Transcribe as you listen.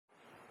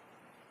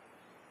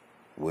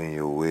when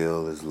your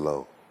will is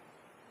low.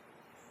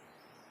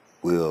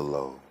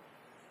 Willow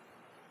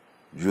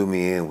drew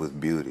me in with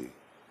beauty.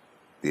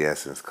 The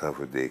essence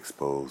covered the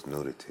exposed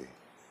nudity.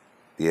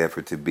 The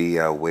effort to be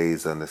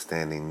outweighs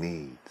understanding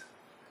needs.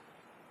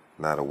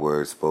 Not a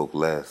word spoke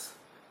less,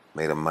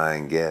 made a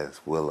mind guess.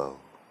 Willow,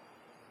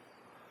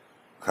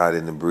 caught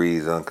in the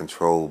breeze,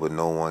 uncontrolled, but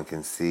no one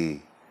can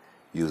see,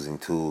 using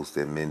tools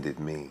that mended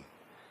me.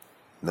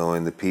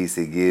 Knowing the peace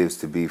it gives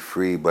to be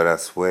free, but I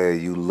swear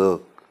your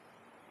look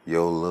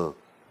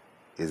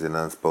is an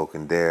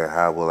unspoken dare.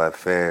 How will I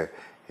fare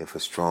if a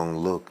strong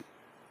look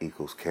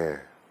equals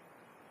care?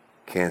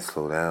 Can't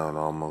slow down,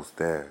 almost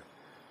there.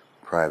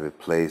 Private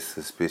place,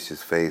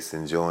 suspicious face,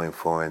 enjoying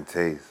foreign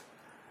taste.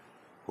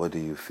 What do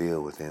you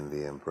feel within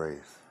the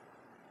embrace?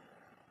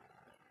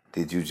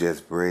 Did you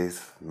just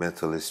brace,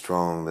 mentally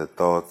strong, the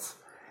thoughts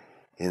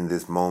in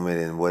this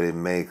moment and what it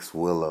makes?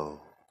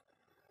 Willow,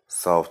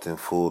 soft and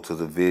full to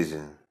the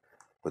vision,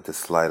 with the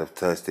sleight of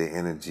touch, the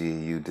energy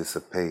you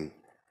dissipate,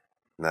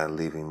 not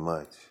leaving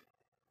much.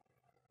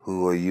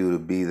 Who are you to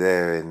be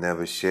there and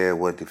never share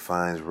what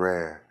defines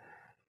rare?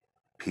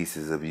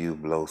 Pieces of you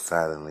blow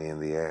silently in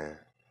the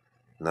air,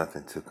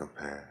 nothing to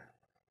compare.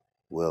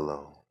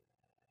 Willow,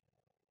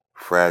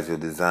 fragile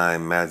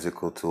design,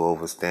 magical to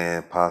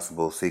overstand,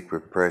 possible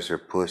secret pressure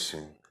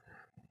pushing.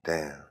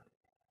 Damn,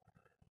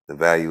 the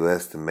value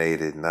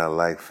estimated, not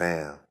like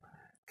fam,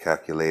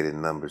 calculated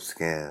numbers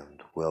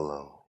scammed.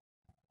 Willow,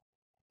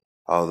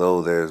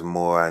 although there's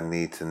more I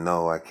need to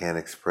know, I can't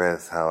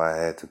express how I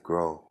had to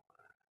grow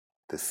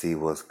to see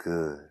what's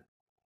good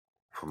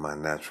for my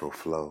natural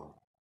flow.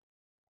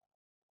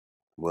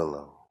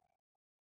 Willow.